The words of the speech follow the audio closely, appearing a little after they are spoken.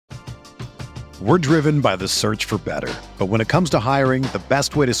We're driven by the search for better. But when it comes to hiring, the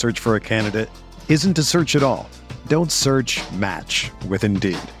best way to search for a candidate isn't to search at all. Don't search, match with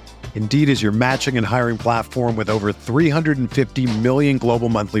Indeed. Indeed is your matching and hiring platform with over 350 million global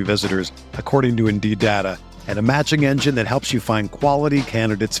monthly visitors, according to Indeed data, and a matching engine that helps you find quality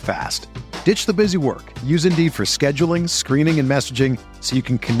candidates fast. Ditch the busy work. Use Indeed for scheduling, screening, and messaging so you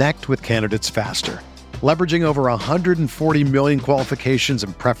can connect with candidates faster. Leveraging over 140 million qualifications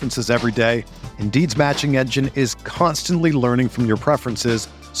and preferences every day, Indeed's matching engine is constantly learning from your preferences,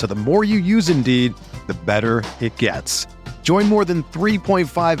 so the more you use Indeed, the better it gets. Join more than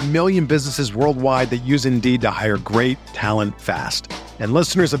 3.5 million businesses worldwide that use Indeed to hire great talent fast. And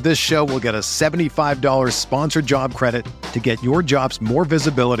listeners of this show will get a $75 sponsored job credit to get your jobs more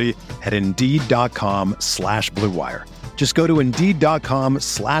visibility at Indeed.com/Blue Wire. Just go to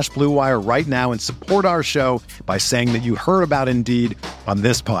Indeed.com/Blue Wire right now and support our show by saying that you heard about Indeed on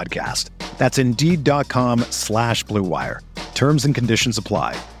this podcast. That's Indeed.com/Blue Wire. Terms and conditions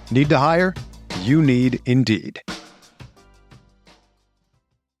apply. Need to hire? You need Indeed.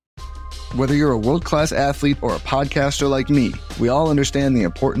 Whether you're a world-class athlete or a podcaster like me, we all understand the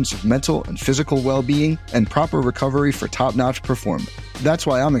importance of mental and physical well-being and proper recovery for top-notch performance. That's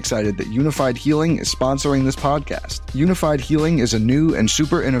why I'm excited that Unified Healing is sponsoring this podcast. Unified Healing is a new and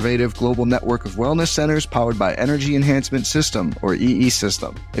super innovative global network of wellness centers powered by Energy Enhancement System, or EE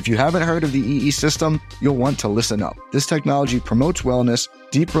System. If you haven't heard of the EE System, you'll want to listen up. This technology promotes wellness,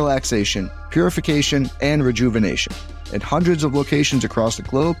 deep relaxation, purification, and rejuvenation. At hundreds of locations across the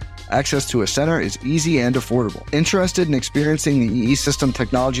globe, access to a center is easy and affordable. Interested in experiencing the EE System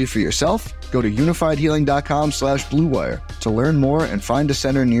technology for yourself? Go to unifiedhealing.com/Blue Wire to learn more and find a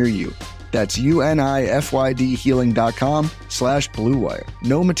center near you. That's UNIFYDhealing.com/Blue Wire.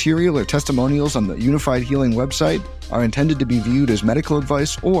 No material or testimonials on the Unified Healing website are intended to be viewed as medical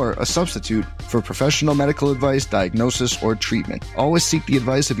advice or a substitute for professional medical advice, diagnosis, or treatment. Always seek the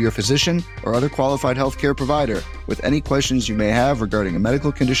advice of your physician or other qualified healthcare provider with any questions you may have regarding a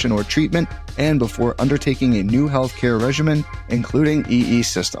medical condition or treatment and before undertaking a new healthcare regimen, including EE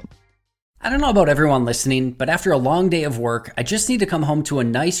System. I don't know about everyone listening, but after a long day of work, I just need to come home to a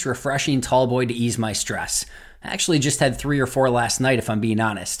nice, refreshing tall boy to ease my stress. I actually just had 3 or 4 last night, if I'm being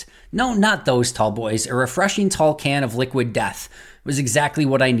honest. No, not those tall boys. A refreshing tall can of Liquid Death was exactly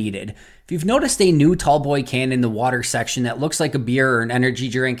what I needed. If you've noticed a new tall boy can in the water section that looks like a beer or an energy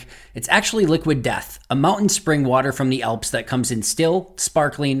drink, it's actually Liquid Death, a mountain spring water from the Alps that comes in still,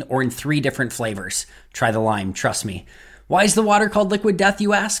 sparkling, or in 3 different flavors. Try the lime, trust me. Why is the water called Liquid Death,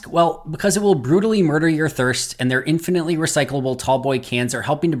 you ask? Well, because it will brutally murder your thirst, and their infinitely recyclable tallboy cans are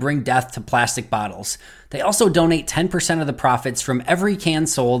helping to bring death to plastic bottles. They also donate 10% of the profits from every can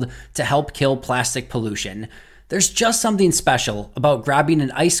sold to help kill plastic pollution. There's just something special about grabbing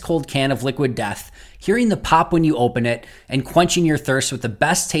an ice-cold can of Liquid Death, hearing the pop when you open it, and quenching your thirst with the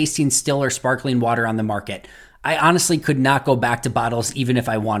best tasting still or sparkling water on the market. I honestly could not go back to bottles even if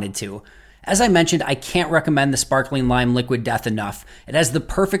I wanted to. As I mentioned, I can't recommend the Sparkling Lime Liquid Death enough. It has the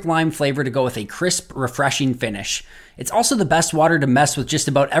perfect lime flavor to go with a crisp, refreshing finish. It's also the best water to mess with just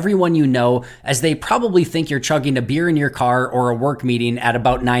about everyone you know, as they probably think you're chugging a beer in your car or a work meeting at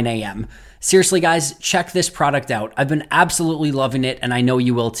about 9 a.m. Seriously, guys, check this product out. I've been absolutely loving it, and I know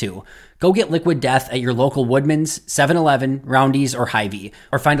you will too. Go get Liquid Death at your local Woodman's, 7-Eleven, Roundy's, or Hy-Vee,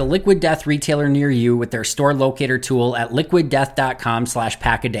 or find a Liquid Death retailer near you with their store locator tool at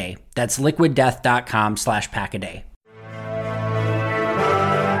liquiddeath.com/packaday. That's liquiddeath.com/packaday.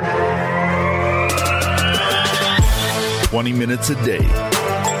 "20 minutes a day,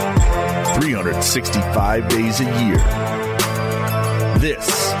 365 days a year.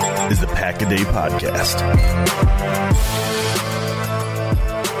 This is the Pack-A-Day Podcast.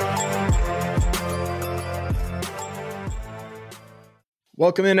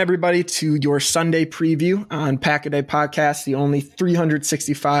 Welcome in, everybody, to your Sunday preview on Pack-A-Day Podcast, the only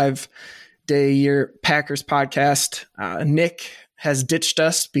 365-day-a-year Packers podcast. Nick has ditched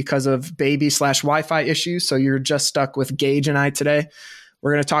us because of baby/Wi-Fi issues, so you're just stuck with Gage and I today.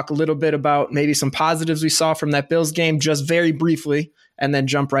 We're going to talk a little bit about maybe some positives we saw from that Bills game, just very briefly, and then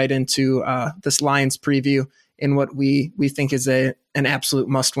jump right into this Lions preview in what we think is an absolute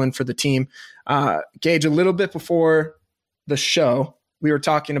must-win for the team. Gage, a little bit before the show, we were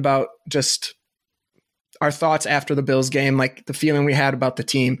talking about just our thoughts after the Bills game, like the feeling we had about the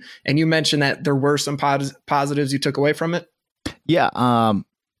team. And you mentioned that there were some positives you took away from it. Yeah.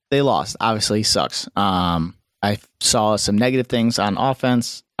 They lost. Obviously sucks. I saw some negative things on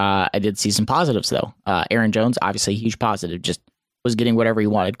offense. I did see some positives though. Aaron Jones, obviously huge positive, just was getting whatever he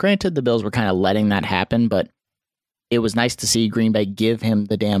wanted. Granted, the Bills were kind of letting that happen, but it was nice to see Green Bay give him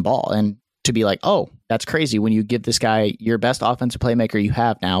the damn ball. And to be like, oh, that's crazy when you give this guy your best offensive playmaker you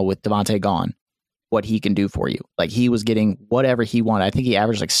have now with Devontae gone, what he can do for you. Like, he was getting whatever he wanted. I think he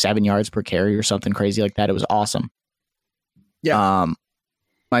averaged like 7 yards per carry or something crazy like that. It was awesome. Yeah.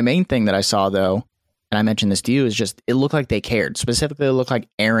 My main thing that I saw, though, and I mentioned this to you, is just it looked like they cared. Specifically, it looked like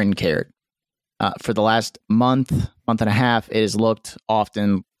Aaron cared. For the last month and a half, it has looked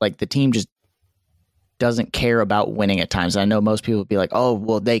often like the team just doesn't care about winning at times. I know most people would be like, oh,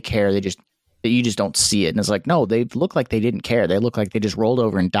 well, they care. You just don't see it. And it's like, no, they look like they didn't care. They look like they just rolled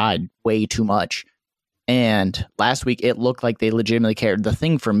over and died way too much. And last week, it looked like they legitimately cared. The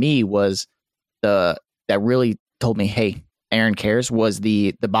thing for me was that really told me, hey, Aaron cares, was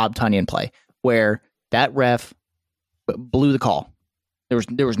the Bob Tonyan play, where that ref blew the call.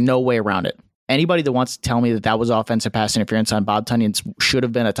 There was no way around it. Anybody that wants to tell me that was offensive pass interference on Bob Tonyan's should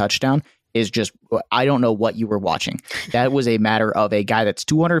have been a touchdown is just, I don't know what you were watching. That was a matter of a guy that's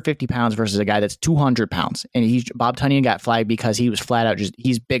 250 pounds versus a guy that's 200 pounds. And Bob Tonyan got flagged because he was flat out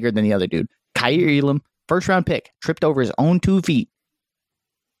he's bigger than the other dude. Kaiir Elam, first round pick, tripped over his own 2 feet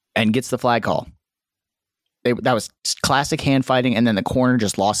and gets the flag call. That was classic hand fighting, and then the corner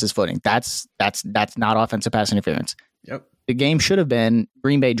just lost his footing. That's not offensive pass interference. Yep. The game should have been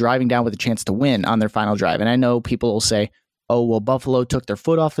Green Bay driving down with a chance to win on their final drive. And I know people will say, oh, well, Buffalo took their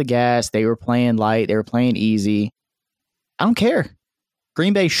foot off the gas. They were playing light. They were playing easy. I don't care.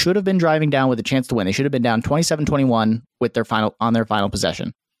 Green Bay should have been driving down with a chance to win. They should have been down 27-21 with their final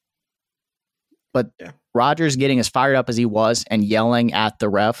possession. But Rodgers getting as fired up as he was and yelling at the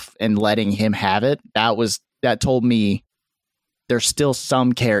ref and letting him have it, that told me there's still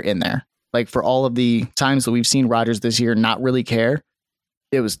some care in there. Like, for all of the times that we've seen Rodgers this year not really care,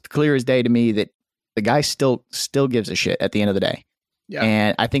 it was clear as day to me that the guy still gives a shit at the end of the day. Yeah.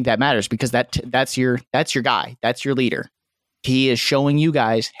 And I think that matters because that's your guy. That's your leader. He is showing you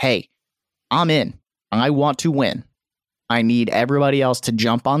guys, hey, I'm in. I want to win. I need everybody else to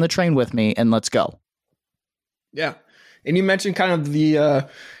jump on the train with me and let's go. Yeah. And you mentioned kind of the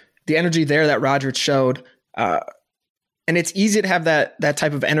energy there that Rodgers showed. And it's easy to have that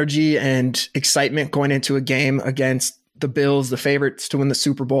type of energy and excitement going into a game against the Bills, the favorites to win the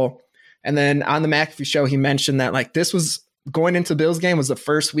Super Bowl. And then on the McAfee show, he mentioned that like this was going into the Bills game was the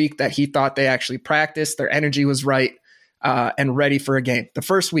first week that he thought they actually practiced. Their energy was right and ready for a game. The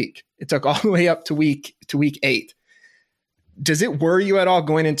first week, it took all the way up to week 8. Does it worry you at all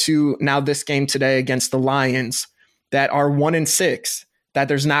going into now this game today against the Lions that are 1-6? That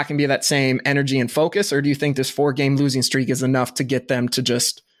there's not going to be that same energy and focus? Or do you think this 4-game losing streak is enough to get them to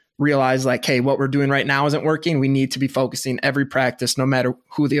just realize like, hey, what we're doing right now isn't working. We need to be focusing every practice, no matter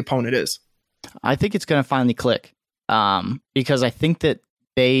who the opponent is? I think it's going to finally click because I think that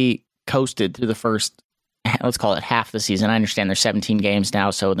they coasted through the first, let's call it half the season. I understand there's 17 games now,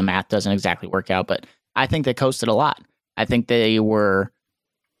 so the math doesn't exactly work out, but I think they coasted a lot. I think they were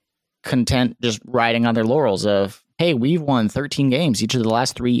content just riding on their laurels of, hey, we've won 13 games each of the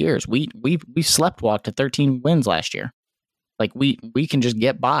last 3 years. We sleptwalked to 13 wins last year. Like we can just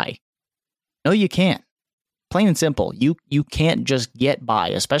get by. No, you can't. Plain and simple. You can't just get by,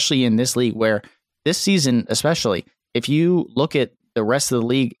 especially in this league where this season, especially if you look at the rest of the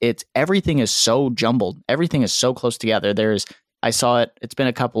league, everything is so jumbled. Everything is so close together. I saw it. It's been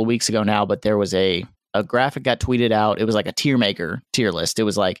a couple of weeks ago now, but there was a graphic got tweeted out. It was like a tier list. It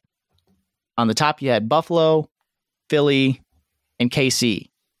was like on the top you had Buffalo, Philly, and KC.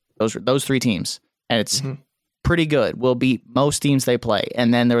 Those 3 teams. And it's pretty good. Will beat most teams they play.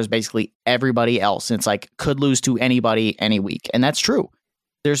 And then there was basically everybody else. And it's like could lose to anybody any week. And that's true.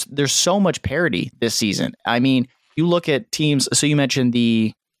 There's so much parity this season. I mean, you look at teams. So you mentioned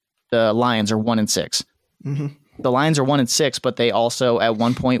the Lions are 1-6. Mm-hmm. The Lions are 1-6, but they also at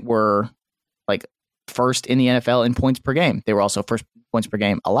one point were like first in the NFL in points per game. They were also first points per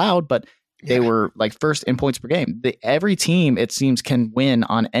game allowed, but they were like first in points per game. Every team, it seems, can win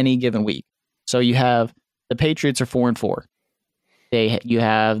on any given week. So you have the Patriots are 4-4. You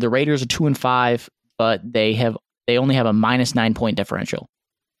have the Raiders are 2-5, but they only have a -9 point differential.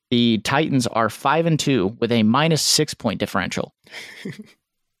 The Titans are 5-2 with a -6 point differential.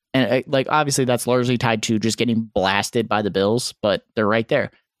 And like obviously that's largely tied to just getting blasted by the Bills, but they're right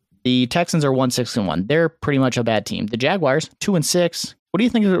there. The Texans are 1-6-1. They're pretty much a bad team. The Jaguars 2-6. What do you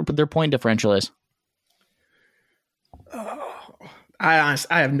think their point differential is? I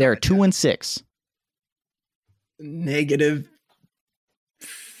have no They're idea. 2-6.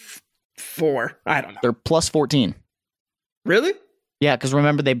 -4. I don't know. They're +14. Really? Yeah, because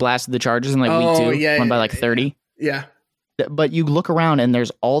remember they blasted the Chargers in like week 2, won by like 30. Yeah. But you look around and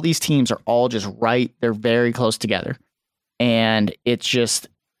there's all these teams are all just right. They're very close together. And it's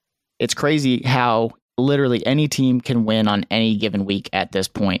it's crazy how literally any team can win on any given week at this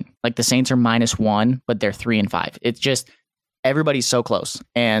point. Like the Saints are -1, but they're 3-5. It's just everybody's so close.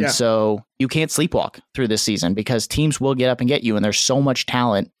 And so you can't sleepwalk through this season because teams will get up and get you. And there's so much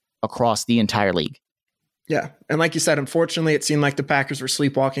talent across the entire league. Yeah. And like you said, unfortunately, it seemed like the Packers were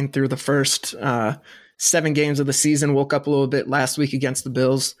sleepwalking through the first 7 games of the season, woke up a little bit last week against the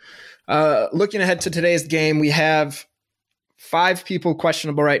Bills. Looking ahead to today's game, we have 5 people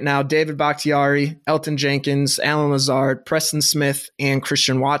questionable right now: David Bakhtiari, Elton Jenkins, Allen Lazard, Preston Smith, and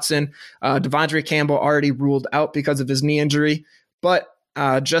Christian Watson. Devondre Campbell already ruled out because of his knee injury. But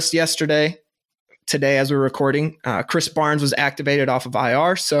just yesterday, today as we're recording, Chris Barnes was activated off of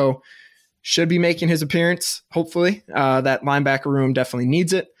IR, so should be making his appearance, hopefully. That linebacker room definitely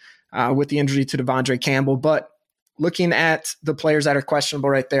needs it with the injury to Devondre Campbell. But looking at the players that are questionable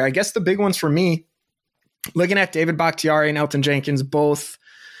right there, I guess the big ones for me, looking at David Bakhtiari and Elton Jenkins, both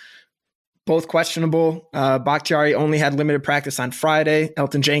questionable. Bakhtiari only had limited practice on Friday.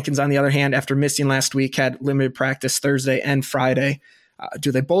 Elton Jenkins, on the other hand, after missing last week, had limited practice Thursday and Friday.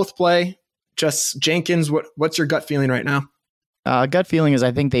 Do they both play? Just Jenkins, what's your gut feeling right now? Gut feeling is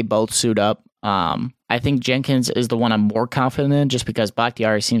I think they both suit up. I think Jenkins is the one I'm more confident in just because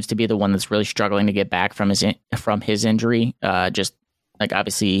Bakhtiari seems to be the one that's really struggling to get back from his injury. Just like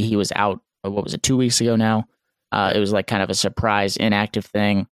obviously he was out, 2 weeks ago now? It was like kind of a surprise inactive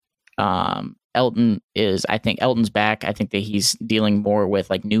thing. I think Elton's back. I think that he's dealing more with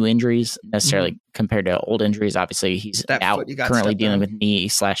like new injuries necessarily compared to old injuries. Obviously he's out currently dealing with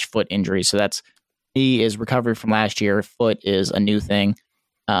knee/foot injuries. So knee is recovery from last year. Foot is a new thing.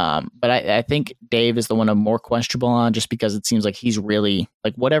 But I think Dave is the one I'm more questionable on just because it seems like he's really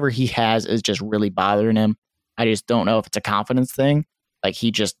like whatever he has is just really bothering him. I just don't know if it's a confidence thing. Like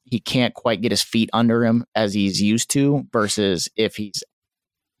he can't quite get his feet under him as he's used to versus if he's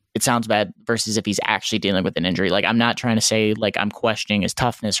actually dealing with an injury. Like I'm not trying to say like I'm questioning his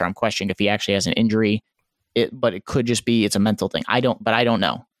toughness or I'm questioning if he actually has an injury. But it could just be it's a mental thing. I don't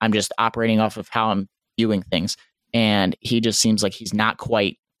know. I'm just operating off of how I'm viewing things. And he just seems like he's not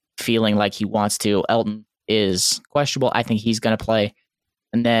quite feeling like he wants to. Elton is questionable. I think he's going to play.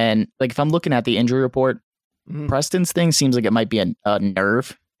 And then, like, if I'm looking at the injury report, Preston's thing seems like it might be a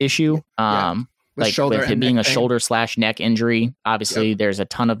nerve issue. With it being a shoulder/neck injury. Obviously, there's a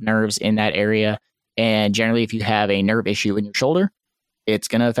ton of nerves in that area. And generally, if you have a nerve issue in your shoulder, it's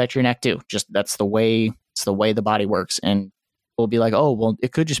going to affect your neck too. Just that's the way the body works. And we'll be like, oh, well,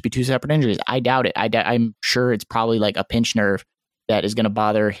 it could just be 2 separate injuries. I doubt it. I'm sure it's probably like a pinched nerve that is going to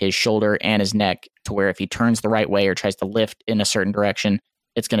bother his shoulder and his neck to where if he turns the right way or tries to lift in a certain direction,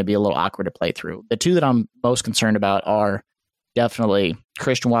 it's going to be a little awkward to play through. The 2 that I'm most concerned about are definitely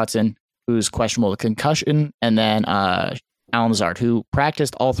Christian Watson, who's questionable with concussion, and then Allen Lazard, who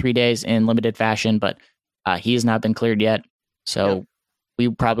practiced all 3 days in limited fashion, but he has not been cleared yet. So we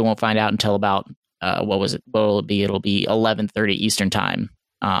probably won't find out until about what will it be? It'll be 11:30 Eastern time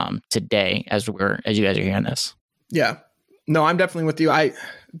today as you guys are hearing this. Yeah. No, I'm definitely with you.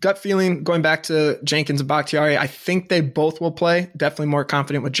 Gut feeling, going back to Jenkins and Bakhtiari, I think they both will play. Definitely more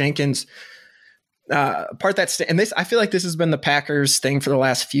confident with Jenkins. I feel like this has been the Packers thing for the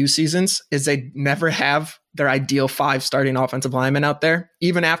last few seasons, is they never have their ideal 5 starting offensive linemen out there.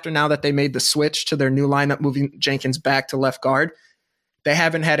 Even after now that they made the switch to their new lineup, moving Jenkins back to left guard, they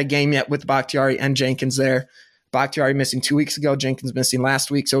haven't had a game yet with Bakhtiari and Jenkins there. Bakhtiari missing 2 weeks ago, Jenkins missing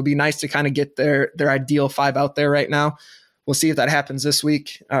last week. So it'd be nice to kind of get their ideal 5 out there right now. We'll see if that happens this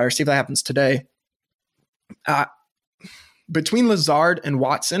week or see if that happens today. Between Lazard and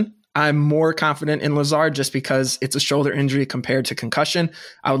Watson, I'm more confident in Lazard just because it's a shoulder injury compared to concussion.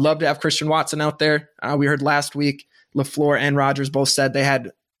 I would love to have Christian Watson out there. We heard last week, LaFleur and Rodgers both said they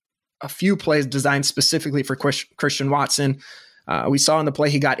had a few plays designed specifically for Christian Watson. We saw in the play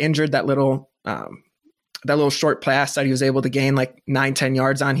he got injured, that little short pass that he was able to gain like 9-10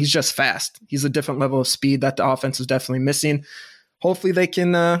 yards on. He's just fast. He's a different level of speed that the offense is definitely missing. Hopefully they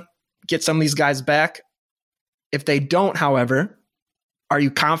can get some of these guys back. If they don't, however, are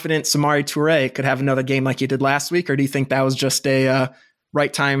you confident Samori Toure could have another game like he did last week, or do you think that was just a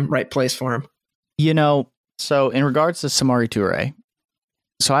right time, right place for him? So in regards to Samori Toure,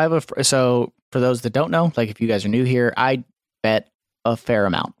 so for those that don't know, like if you guys are new here, I bet a fair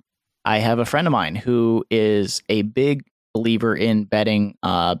amount. I have a friend of mine who is a big believer in betting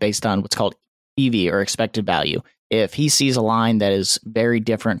based on what's called EV, or expected value. If he sees a line that is very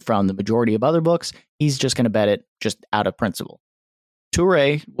different from the majority of other books, he's just going to bet it just out of principle.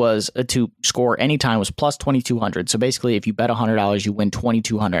 Toure was to score anytime was plus 2,200. So basically, if you bet $100, you win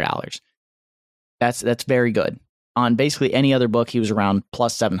 $2,200. That's very good. On basically any other book, he was around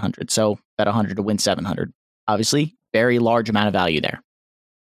plus 700. So bet 100 to win 700. Obviously, very large amount of value there.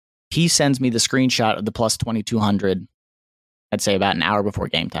 He sends me the screenshot of the plus 2,200, I'd say about an hour before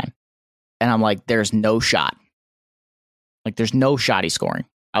game time. And I'm like, there's no shot. Like, there's no shot he's scoring.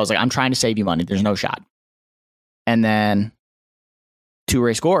 I was like, I'm trying to save you money. There's no shot. And then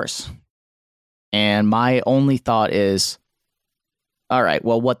Toure scores. And my only thought is, all right,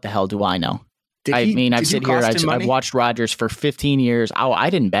 well, what the hell do I know? I've watched Rodgers for 15 years. Oh,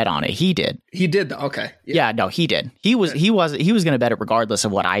 I didn't bet on it. He did. He did, though. Okay. Yeah, no, he did. He was going to bet it regardless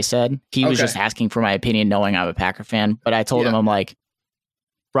of what I said. He was just asking for my opinion, knowing I'm a Packer fan. But I told him, I'm like,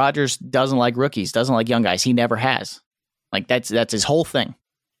 Rodgers doesn't like rookies, doesn't like young guys. He never has. Like, that's his whole thing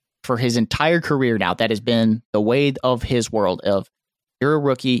for his entire career now. That has been the way of his world of, you're a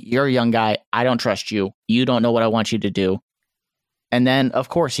rookie, you're a young guy, I don't trust you, you don't know what I want you to do. And then, of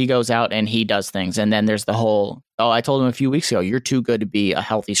course, he goes out and he does things. And then there's the whole, I told him a few weeks ago, you're too good to be a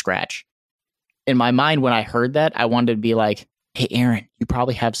healthy scratch. In my mind, when I heard that, I wanted to be like, hey, Aaron, you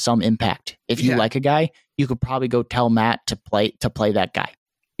probably have some impact. If you like a guy, you could probably go tell Matt to play that guy.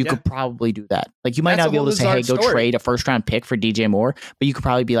 You could probably do that. Like, you might not be able to say, hey, go trade a first round pick for DJ Moore, but you could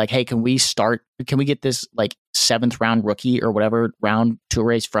probably be like, hey, can we get this like 7th round rookie or whatever round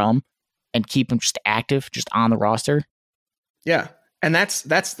Toure's from and keep him just active, just on the roster? Yeah. And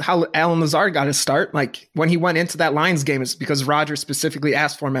that's how Allen Lazard got his start. Like, when he went into that Lions game, it's because Rodgers specifically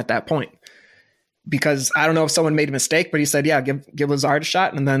asked for him at that point. Because I don't know if someone made a mistake, but he said, yeah, give Lazard a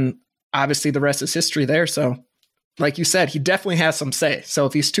shot. And then obviously the rest is history there. So like you said, he definitely has some say. So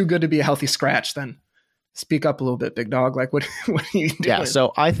if he's too good to be a healthy scratch, then speak up a little bit, big dog. Like, what are you doing? Yeah,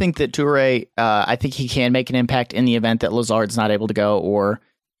 so I think that Toure, I think he can make an impact in the event that Lazard's not able to go, or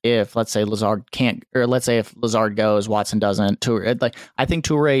if, let's say, Lazard can't, or let's say if Lazard goes, Watson doesn't. Toure, I think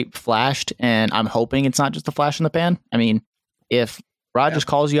Toure flashed, and I'm hoping it's not just a flash in the pan. I mean, if Rodgers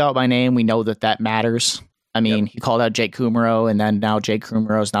calls you out by name, we know that matters. I mean, he called out Jake Kumerow, and then now Jake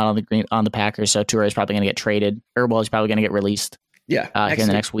Kumerow is not on the Packers, so Toure is probably going to get traded. Or, well, he's probably going to get released. Yeah, here in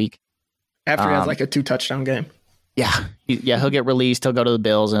the next week. After he has like a 2-touchdown game. Yeah, he'll get released. He'll go to the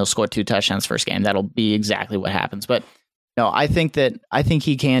Bills and he'll score 2 touchdowns first game. That'll be exactly what happens. But no, I think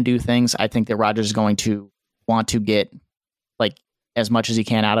he can do things. I think that Rodgers is going to want to get like as much as he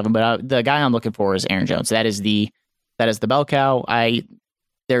can out of him. But the guy I'm looking for is Aaron Jones. That is the bell cow.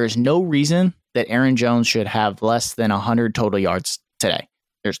 There is no reason that Aaron Jones should have less than 100 total yards today.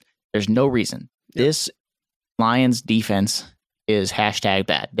 There's no reason. This Lions defense is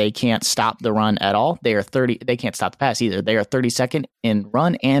 #bad. They can't stop the run at all. They can't stop the pass either. They are 32nd in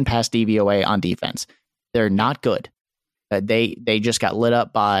run and pass DVOA on defense. They're not good. They just got lit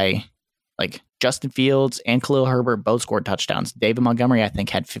up by like Justin Fields and Khalil Herbert both scored touchdowns. David Montgomery, I think,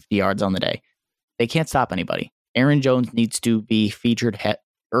 had 50 yards on the day. They can't stop anybody. Aaron Jones needs to be featured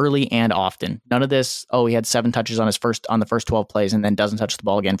early and often. None of this, he had 7 touches on the first 12 plays and then doesn't touch the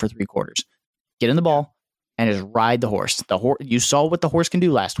ball again for 3 quarters. Get in the ball and just ride the horse. You saw what the horse can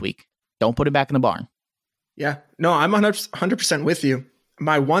do last week. Don't put it back in the barn. Yeah. No, I'm 100% with you.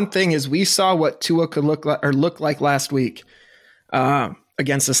 My one thing is we saw what Tua could look like last week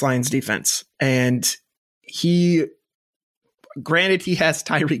against this Lions defense. And granted, he has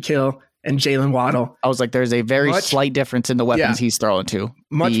Tyreek Hill and Jalen Waddle. I was like, there's a very slight difference in the weapons he's throwing to.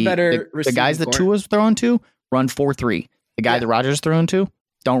 Much better. The guys that Tua's throwing to run 4-3. The guy that Rodgers throwing to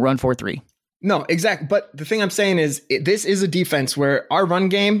don't run 4-3. No, exactly. But the thing I'm saying is this is a defense where our run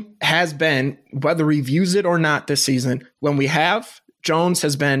game has been, whether we've used it or not this season, when we have, Jones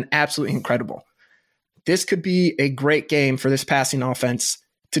has been absolutely incredible. This could be a great game for this passing offense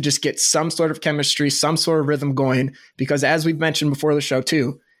to just get some sort of chemistry, some sort of rhythm going, because as we've mentioned before the show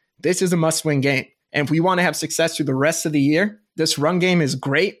too, this is a must-win game. And if we want to have success through the rest of the year, this run game is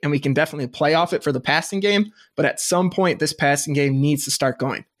great and we can definitely play off it for the passing game. But at some point, this passing game needs to start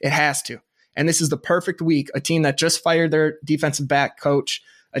going. It has to. And this is the perfect week. A team that just fired their defensive back coach,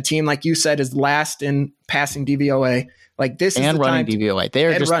 a team, like you said, is last in passing DVOA. Like this is and the running time DVOA.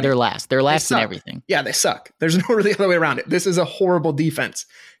 They're last. They're last in everything. Yeah, they suck. There's no really other way around it. This is a horrible defense.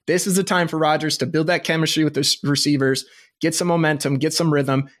 This is the time for Rodgers to build that chemistry with the receivers, get some momentum, get some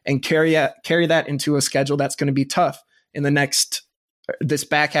rhythm, and carry that into a schedule that's going to be tough in this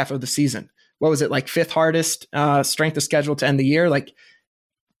back half of the season. What was it, like 5th hardest strength of schedule to end the year? Like,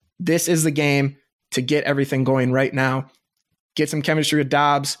 this is the game to get everything going right now. Get some chemistry with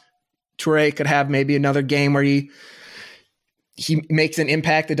Dobbs. Toure could have maybe another game where he makes an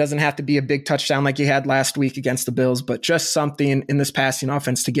impact. It doesn't have to be a big touchdown like he had last week against the Bills, but just something in this passing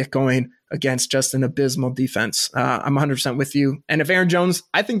offense to get going. against just an abysmal defense. I'm 100% with you. And if Aaron Jones,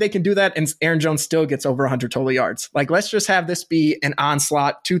 I think they can do that, and Aaron Jones still gets over 100 total yards. Like, let's just have this be an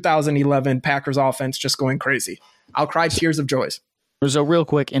onslaught 2011 Packers offense just going crazy. I'll cry tears of joy. So real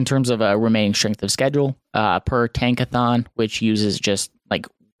quick, in terms of remaining strength of schedule, per Tankathon, which uses just like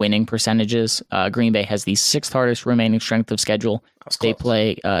winning percentages, Green Bay has the 6th hardest remaining strength of schedule. They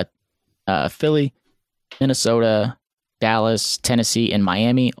play Philly, Minnesota, Dallas, Tennessee, and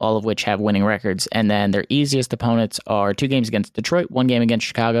Miami, all of which have winning records. And then their easiest opponents are 2 games against Detroit, 1 game against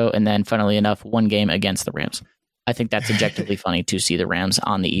Chicago, and then, funnily enough, 1 game against the Rams. I think that's objectively funny to see the Rams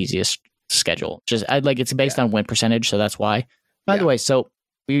on the easiest schedule. It's based on win percentage, so that's why. By the way,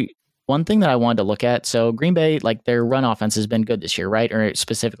 one thing that I wanted to look at, so Green Bay, like their run offense has been good this year, right? Or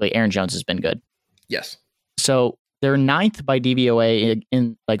specifically, Aaron Jones has been good. Yes. So they're 9th by DVOA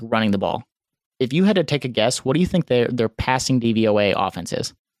in like running the ball. If you had to take a guess, what do you think their passing DVOA offense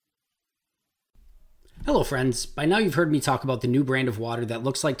is? Hello, friends. By now you've heard me talk about the new brand of water that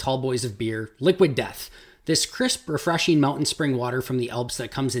looks like tall boys of beer, Liquid Death. This crisp, refreshing mountain spring water from the Alps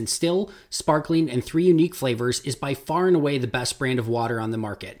that comes in still, sparkling, and 3 unique flavors is by far and away the best brand of water on the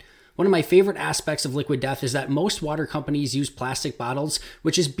market. One of my favorite aspects of Liquid Death is that most water companies use plastic bottles,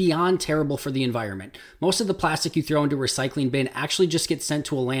 which is beyond terrible for the environment. Most of the plastic you throw into a recycling bin actually just gets sent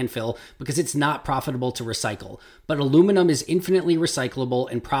to a landfill because it's not profitable to recycle. But aluminum is infinitely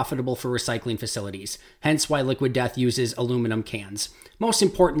recyclable and profitable for recycling facilities, hence why Liquid Death uses aluminum cans. Most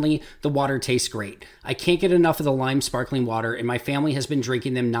importantly, the water tastes great. I can't get enough of the lime sparkling water, and my family has been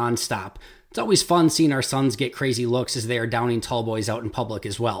drinking them nonstop. It's always fun seeing our sons get crazy looks as they are downing tall boys out in public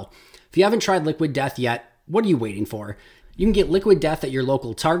as well. If you haven't tried Liquid Death yet, what are you waiting for? You can get Liquid Death at your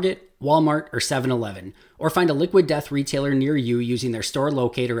local Target, Walmart, or 7-Eleven, or find a Liquid Death retailer near you using their store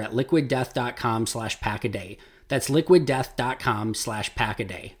locator at liquiddeath.com/packaday. That's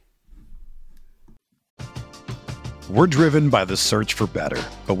liquiddeath.com/packaday. We're driven by the search for better.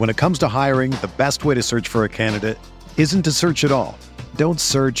 But when it comes to hiring, the best way to search for a candidate isn't to search at all. Don't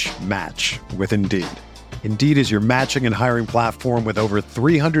search, match with Indeed. Indeed is your matching and hiring platform with over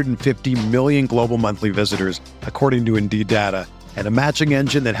 350 million global monthly visitors, according to Indeed data, and a matching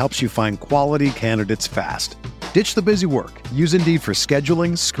engine that helps you find quality candidates fast. Ditch the busy work. Use Indeed for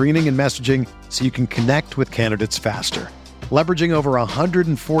scheduling, screening, and messaging so you can connect with candidates faster. Leveraging over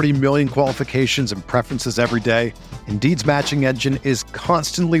 140 million qualifications and preferences every day, Indeed's matching engine is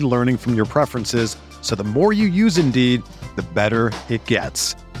constantly learning from your preferences, so the more you use Indeed, the better it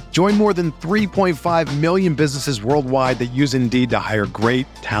gets. Join more than 3.5 million businesses worldwide that use Indeed to hire great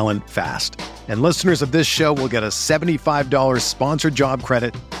talent fast. And listeners of this show will get a $75 sponsored job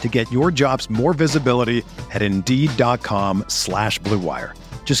credit to get your jobs more visibility at Indeed.com/Blue Wire.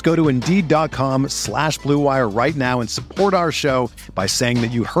 Just go to Indeed.com/Blue Wire right now and support our show by saying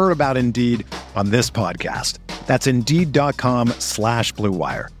that you heard about Indeed on this podcast. That's Indeed.com/Blue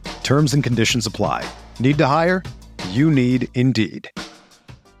Wire. Terms and conditions apply. Need to hire? You need Indeed.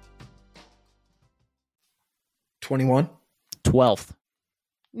 21? 12th.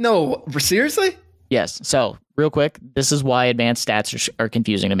 No, seriously? Yes. So real quick, this is why advanced stats are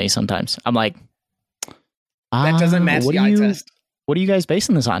confusing to me sometimes. I'm like, that doesn't match the eye test. What are you guys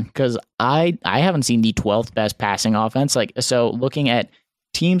basing this on? Because I haven't seen the 12th best passing offense. So looking at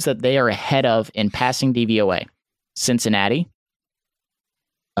teams that they are ahead of in passing DVOA, Cincinnati,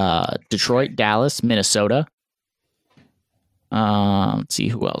 Detroit, Dallas, Minnesota. Let's see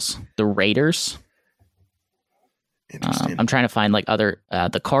who else. The Raiders. I'm trying to find like other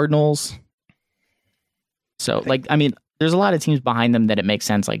the Cardinals. So there's a lot of teams behind them that it makes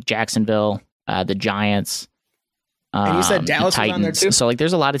sense, like Jacksonville, the Giants. And you said Dallas was on there too? So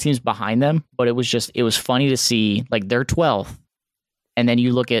there's a lot of teams behind them, but it was funny to see like they're 12th. And then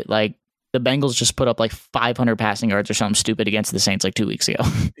you look at like the Bengals just put up like 500 passing yards or something stupid against the Saints like 2 weeks ago.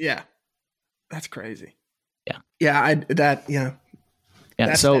 Yeah. That's crazy. Yeah. Yeah.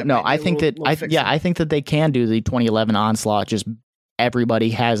 Yeah. So no, I think that they can do the 2011 onslaught. Just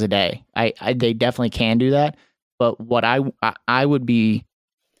everybody has a day. They definitely can do that. But what I would be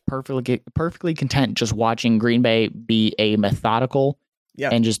perfectly content just watching Green Bay be a methodical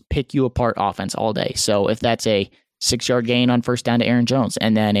and just pick you apart offense all day. So if that's a 6-yard gain on first down to Aaron Jones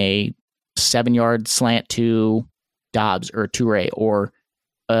and then a 7-yard slant to Dobbs or Toure or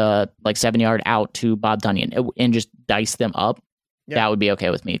 7-yard out to Bob Dunyan and just dice them up, that would be okay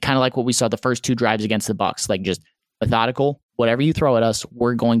with me. Kind of like what we saw the first 2 drives against the Bucs, like just methodical. Whatever you throw at us,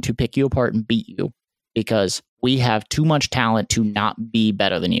 we're going to pick you apart and beat you because we have too much talent to not be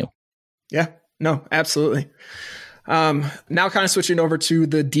better than you. Yeah, no, absolutely. Now kind of switching over to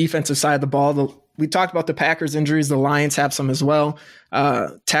the defensive side of the ball. We talked about the Packers injuries. The Lions have some as well.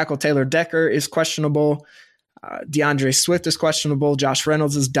 Tackle Taylor Decker is questionable. DeAndre Swift is questionable. Josh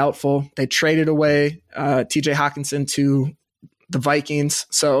Reynolds is doubtful. They traded away TJ Hawkinson to the Vikings.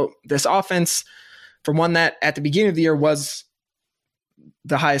 So this offense, from one that at the beginning of the year was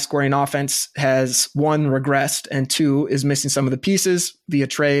the highest scoring offense, has one, regressed, and two, is missing some of the pieces via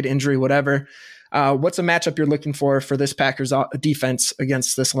trade, injury, whatever. What's a matchup you're looking for this Packers defense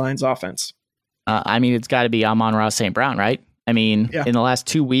against this Lions offense? I mean, it's got to be Amon-Ra St. Brown, right? I mean, in the last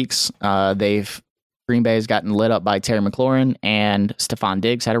 2 weeks, Green Bay has gotten lit up by Terry McLaurin, and Stephon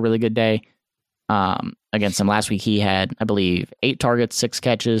Diggs had a really good day against him. Last week, he had, I believe, 8 targets, 6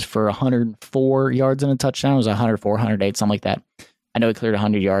 catches for 104 yards and a touchdown. It was 104, 108, something like that. I know he cleared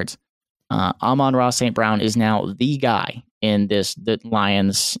 100 yards. Amon-Ra St. Brown is now the guy in the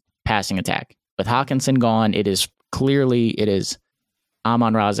Lions passing attack. With Hawkinson gone, it is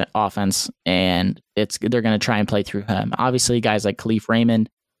Amon-Ra's offense, and they're going to try and play through him. Obviously, guys like Khalif Raymond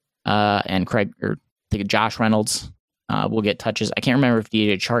and Josh Reynolds will get touches. I can't remember if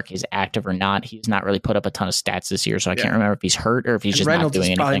DJ Chark is active or not. He's not really put up a ton of stats this year, so I can't remember if he's hurt or if he's just Reynolds not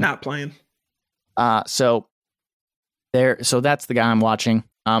doing probably anything. Not playing. So that's the guy I'm watching.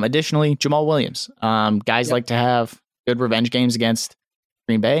 Additionally, Jamal Williams. Guys like to have good revenge games against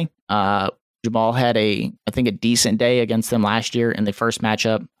Green Bay. Jamal had I think a decent day against them last year in the first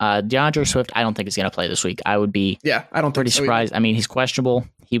matchup. DeAndre Swift, I don't think is going to play this week. I would be I don't pretty think so surprised. Either. I mean, he's questionable.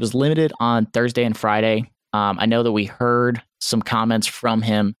 He was limited on Thursday and Friday. I know that we heard some comments from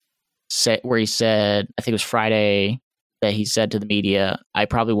him where he said, I think it was Friday, that he said to the media, I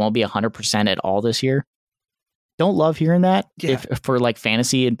probably won't be 100% at all this year. Don't love hearing that if for like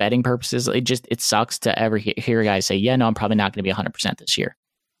fantasy and betting purposes. It sucks to ever hear guys say, yeah, no, I'm probably not going to be 100% this year.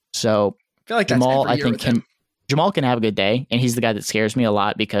 So I feel like Jamal, Jamal can have a good day, and he's the guy that scares me a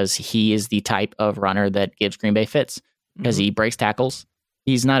lot because he is the type of runner that gives Green Bay fits because he breaks tackles.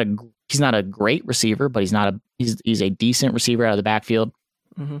 He's not a great receiver, but he's a decent receiver out of the backfield.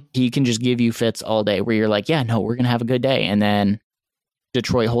 He can just give you fits all day where you're like, yeah, no, we're going to have a good day. And then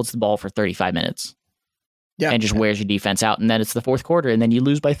Detroit holds the ball for 35 minutes and just wears your defense out. And then it's the fourth quarter, and then you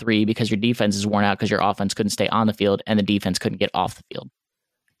lose by 3 because your defense is worn out because your offense couldn't stay on the field and the defense couldn't get off the field.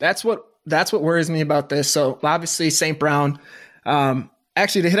 That's what worries me about this. So obviously St. Brown,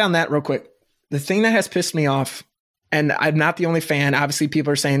 actually to hit on that real quick, the thing that has pissed me off, and I'm not the only fan, obviously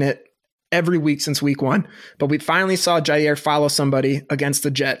people are saying it every week since week 1, but we finally saw Jair follow somebody against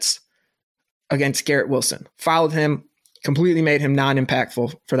the Jets, against Garrett Wilson, followed him, completely made him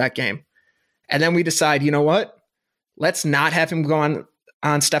non-impactful for that game. And then we decide, you know what? Let's not have him go on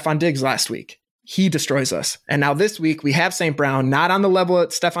Stephon Diggs last week. He destroys us. And now this week we have St. Brown, not on the level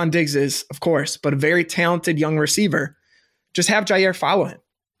that Stephon Diggs is, of course, but a very talented young receiver. Just have Jair follow him.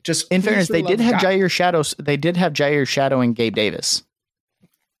 Just in fairness, they did have Jair shadows. They did have Jair shadowing Gabe Davis,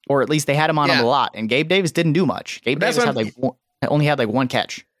 or at least they had him on him a lot. And Gabe Davis didn't do much. Gabe Davis only had 1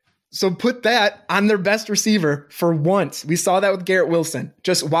 catch. So put that on their best receiver for once. We saw that with Garrett Wilson.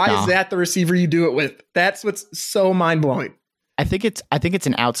 Just why is that the receiver you do it with? That's what's so mind blowing. I think it's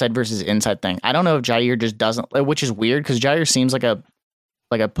an outside versus inside thing. I don't know if Jair just doesn't, which is weird because Jair seems like a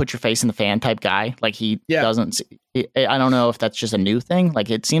put your face in the fan type guy. Like he doesn't. I don't know if that's just a new thing. Like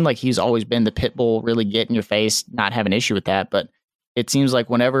it seemed like he's always been the pit bull, really get in your face, not have an issue with that. But it seems like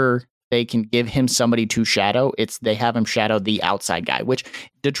whenever they can give him somebody to shadow, they have him shadow the outside guy, which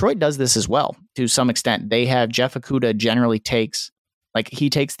Detroit does this as well to some extent. They have Jeff Okudah generally takes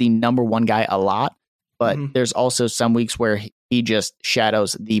the number 1 guy a lot, but there's also some weeks where he just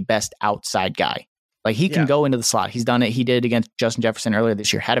shadows the best outside guy. Like he can go into the slot. He's done it. He did against Justin Jefferson earlier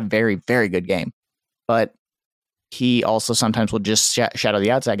this year, had a very, very good game, but he also sometimes will just shadow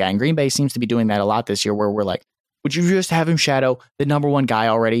the outside guy. And Green Bay seems to be doing that a lot this year where we're like, would you just have him shadow the number 1 guy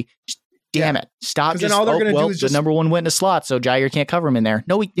already? Damn it. Stop. Just, all they're going to do is the number 1 went in a slot, so Jair can't cover him in there.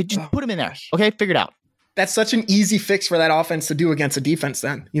 No, just put him in there. Okay, figure it out. That's such an easy fix for that offense to do against a defense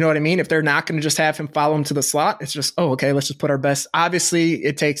then. You know what I mean? If they're not going to just have him follow him to the slot, it's just, okay, let's just put our best. Obviously,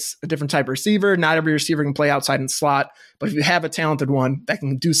 it takes a different type of receiver. Not every receiver can play outside and slot, but if you have a talented one that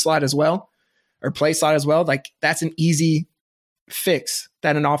can do slot as well or play slot as well, like that's an easy fix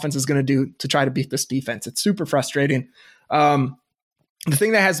that an offense is going to do to try to beat this defense. It's super frustrating. The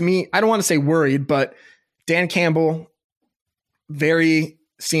thing that has me, I don't want to say worried, but Dan Campbell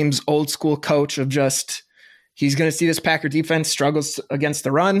seems old school coach of just, he's going to see this Packer defense struggles against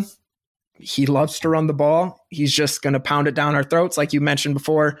the run. He loves to run the ball. He's just going to pound it down our throats. Like you mentioned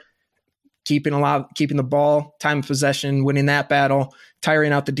before, keeping the ball, time of possession, winning that battle,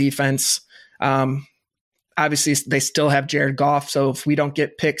 tiring out the defense. obviously they still have Jared Goff. So if we don't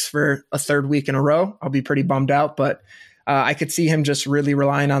get picks for a third week in a row, I'll be pretty bummed out. But I could see him just really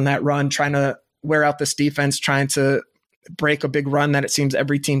relying on that run, trying to wear out this defense, trying to break a big run that it seems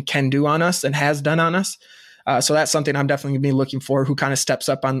every team can do on us and has done on us. So that's something I'm definitely going to be looking for, who kind of steps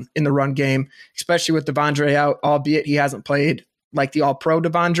up in the run game, especially with Devondre out, albeit he hasn't played like the all-pro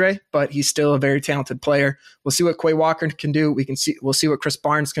Devondre, but he's still a very talented player. We'll see what Quay Walker can do. We'll see what Chris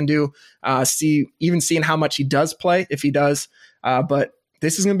Barnes can do. Seeing how much he does play, if he does. But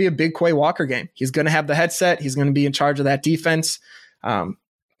this is going to be a big Quay Walker game. He's going to have the headset. He's going to be in charge of that defense.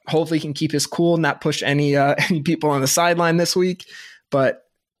 Hopefully he can keep his cool, not push any people on the sideline this week. But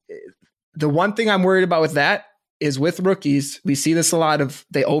the one thing I'm worried about with that is with rookies, we see this a lot of,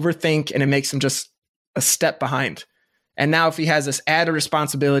 they overthink and it makes them just a step behind. And now if he has this added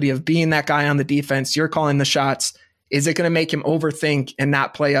responsibility of being that guy on the defense, you're calling the shots, is it going to make him overthink and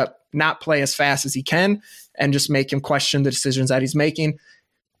not play as fast as he can and just make him question the decisions that he's making?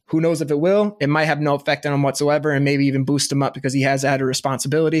 Who knows if it will? It might have no effect on him whatsoever and maybe even boost him up because he has added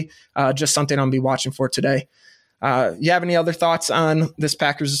responsibility. Just something I'm going to be watching for today. You have any other thoughts on this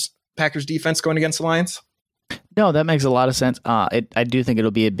Packers defense going against the Lions? No, that makes a lot of sense. I do think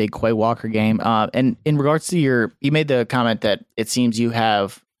it'll be a big Quay Walker game. And in regards to you made the comment that it seems you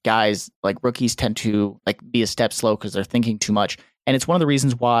have guys like rookies tend to like be a step slow because they're thinking too much. And it's one of the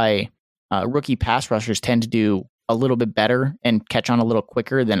reasons why rookie pass rushers tend to do a little bit better and catch on a little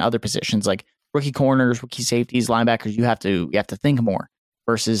quicker than other positions like rookie corners, rookie safeties, linebackers. You have to think more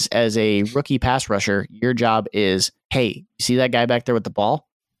versus as a rookie pass rusher, your job is, hey, you see that guy back there with the ball?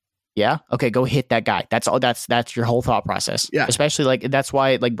 Yeah. Okay. Go hit that guy. That's all. That's your whole thought process. Yeah. Especially like that's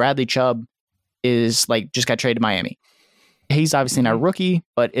why like Bradley Chubb is like just got traded to Miami. He's obviously not a rookie,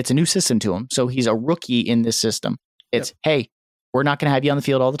 but it's a new system to him. So he's a rookie in this system. It's hey, we're not going to have you on the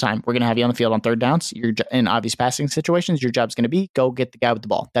field all the time. We're going to have you on the field on third downs. You're in obvious passing situations. Your job's going to be go get the guy with the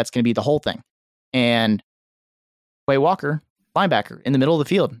ball. That's going to be the whole thing. And Quay Walker, linebacker in the middle of the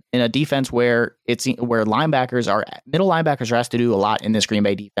field in a defense where middle linebackers are asked to do a lot in this Green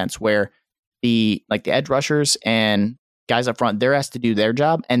Bay defense, where the edge rushers and guys up front, they're asked to do their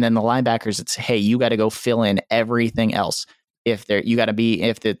job, and then the linebackers, it's hey, you got to go fill in everything else. If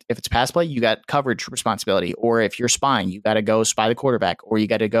it's pass play, you got coverage responsibility, or if you're spying, you got to go spy the quarterback, or you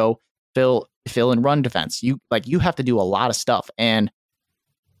got to go fill in run defense. You have to do a lot of stuff, and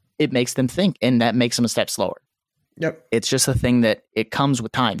it makes them think, and that makes them a step slower. Yep. It's just a thing that it comes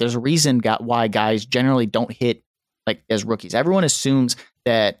with time. There's a reason why guys generally don't hit like as rookies. Everyone assumes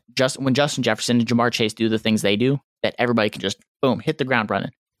that when Justin Jefferson and Jamar Chase do the things they do, that everybody can just boom, hit the ground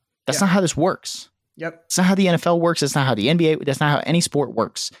running. That's not how this works. Yep. It's not how the NFL works. It's not how the NBA, that's not how any sport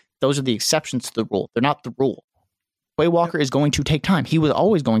works. Those are the exceptions to the rule. They're not the rule. Quay Walker is going to take time. He was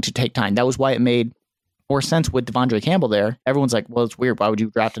always going to take time. That was why it made more sense with Devondre Campbell there. Everyone's like, well, it's weird. Why would you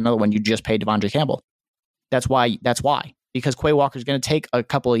draft another one? You just paid Devondre Campbell. That's why. Because Quay Walker is going to take a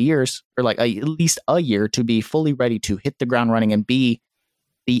couple of years, or like at least a year, to be fully ready to hit the ground running and be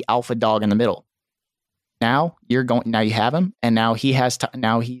the alpha dog in the middle. Now you have him, and now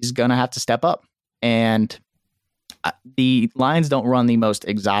he's going to have to step up. And the Lions don't run the most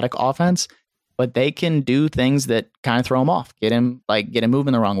exotic offense, but they can do things that kind of throw him off, get him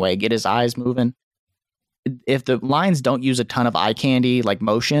moving the wrong way, get his eyes moving. If the Lions don't use a ton of eye candy like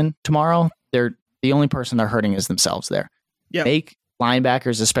motion tomorrow, the only person they're hurting is themselves there. Yep. Make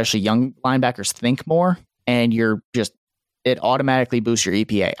linebackers, especially young linebackers, think more, and it automatically boosts your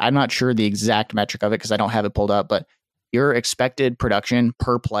EPA. I'm not sure the exact metric of it because I don't have it pulled up, but your expected production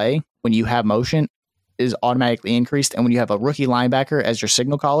per play when you have motion is automatically increased. And when you have a rookie linebacker as your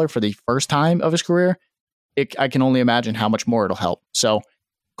signal caller for the first time of his career, I can only imagine how much more it'll help. So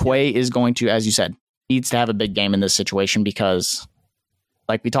Quay is going to, as you said, needs to have a big game in this situation because,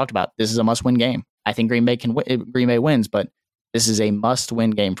 like we talked about, this is a must-win game. I think Green Bay wins, but this is a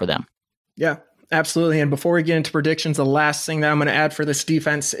must-win game for them. Yeah, absolutely. And before we get into predictions, the last thing that I'm going to add for this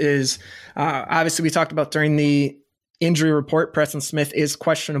defense is obviously we talked about during the injury report, Preston Smith is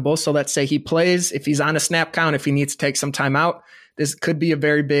questionable. So let's say he plays. If he's on a snap count, if he needs to take some time out, this could be a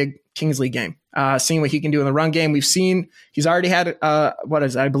very big Kingsley game. Seeing what he can do in the run game. We've seen he's already had,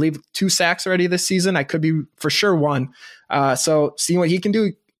 I believe 2 sacks already this season. I could be for sure 1. So seeing what he can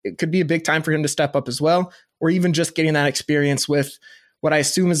do, it could be a big time for him to step up as well, or even just getting that experience with what I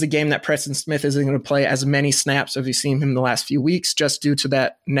assume is a game that Preston Smith isn't going to play as many snaps as we've seen him in the last few weeks, just due to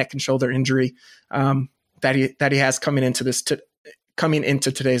that neck and shoulder injury that he has coming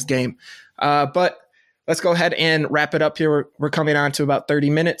into today's game. But let's go ahead and wrap it up here. We're coming on to about 30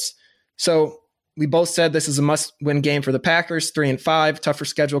 minutes. So we both said this is a must-win game for the Packers, 3-5, tougher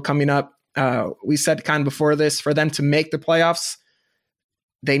schedule coming up. We said kind of before this, for them to make the playoffs,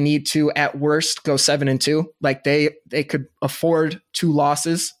 they need to at worst go 7-2. Like they could afford 2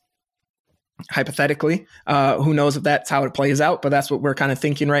 losses. Hypothetically, who knows if that's how it plays out, but that's what we're kind of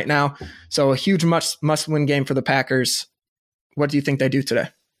thinking right now. So a huge must-win game for the Packers. What do you think they do today?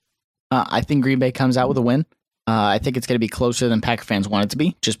 I think Green Bay comes out with a win. I think it's going to be closer than Packer fans want it to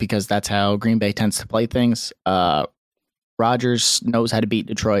be, just because that's how Green Bay tends to play things. Rodgers knows how to beat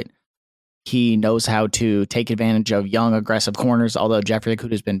Detroit. He knows how to take advantage of young, aggressive corners, although Jeffrey Okudah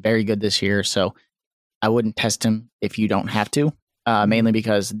has been very good this year, so I wouldn't test him if you don't have to. Mainly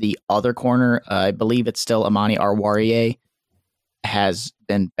because the other corner, I believe it's still Amani Oruwariye, has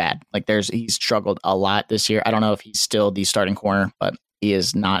been bad. Like he's struggled a lot this year. I don't know if he's still the starting corner, but he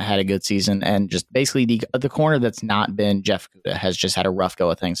has not had a good season. And just basically the corner that's not been Jeff Okudah has just had a rough go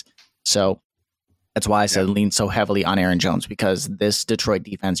of things. So that's why I said lean so heavily on Aaron Jones, because this Detroit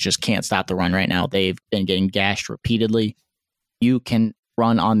defense just can't stop the run right now. They've been getting gashed repeatedly. You can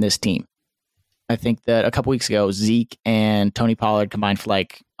run on this team. I think that a couple weeks ago, Zeke and Tony Pollard combined for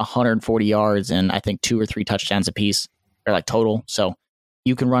like 140 yards and I think 2 or 3 touchdowns apiece, or like total. So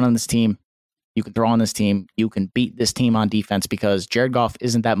you can run on this team. You can throw on this team. You can beat this team on defense because Jared Goff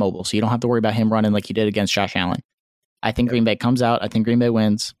isn't that mobile. So you don't have to worry about him running like you did against Josh Allen. I think Green Bay comes out. I think Green Bay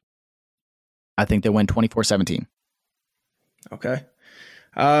wins. I think they win 24-17. Okay.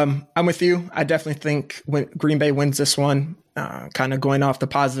 I'm with you. I definitely think when Green Bay wins this one, kind of going off the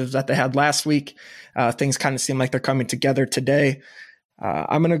positives that they had last week, things kind of seem like they're coming together today.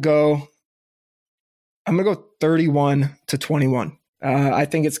 I'm going to go 31-21. I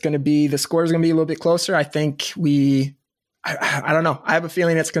think it's going to be, the score is going to be a little bit closer. I think I don't know. I have a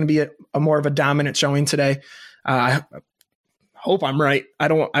feeling it's going to be a more of a dominant showing today. I hope I'm right. I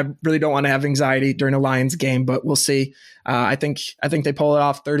really don't want to have anxiety during a Lions game, but we'll see. I think they pull it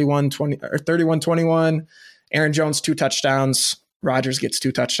off 31-20 or 31-21. Aaron Jones 2 touchdowns. Rodgers gets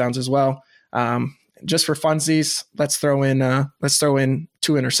 2 touchdowns as well. Just for funsies, let's throw in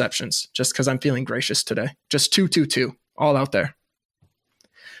 2 interceptions just because I'm feeling gracious today. Just 2-2-2 all out there.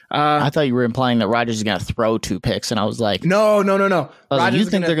 I thought you were implying that Rodgers is going to throw 2 picks, and I was like, no. You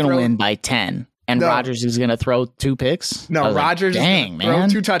think they're going to win by 10? And no. Rodgers is going to throw 2 picks? No, Rodgers is going to throw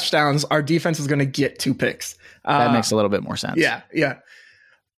 2 touchdowns. Our defense is going to get 2 picks. That makes a little bit more sense. Yeah.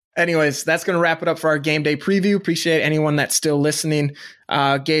 Anyways, that's going to wrap it up for our game day preview. Appreciate anyone that's still listening.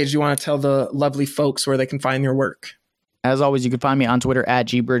 Gage, you want to tell the lovely folks where they can find your work? As always, you can find me on Twitter at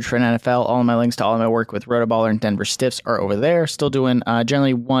GBridge for NFL. All of my links to all of my work with Rotoballer and Denver Stiffs are over there. Still doing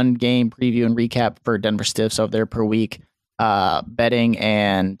generally 1 game preview and recap for Denver Stiffs over there per week. Betting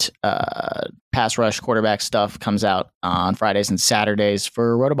and pass rush quarterback stuff comes out on Fridays and Saturdays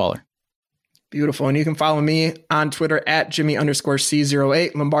for Rotoballer. Beautiful. And you can follow me on Twitter at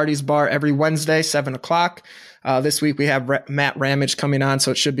Jimmy_C08, Lombardi's Bar every Wednesday, 7:00. This week we have Matt Ramage coming on,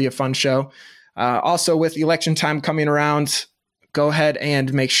 so it should be a fun show. Also, with election time coming around, go ahead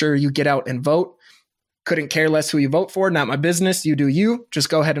and make sure you get out and vote. Couldn't care less who you vote for. Not my business. You do you. Just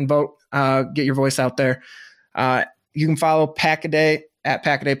go ahead and vote. Get your voice out there. You can follow Pack-A-Day at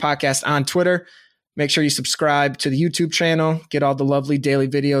Pack-A-Day Podcast on Twitter. Make sure you subscribe to the YouTube channel. Get all the lovely daily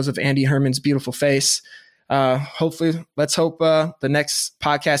videos of Andy Herman's beautiful face. Let's hope the next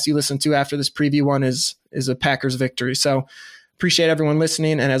podcast you listen to after this preview one is a Packers victory. So appreciate everyone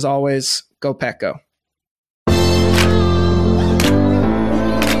listening. And as always, go Pack Go.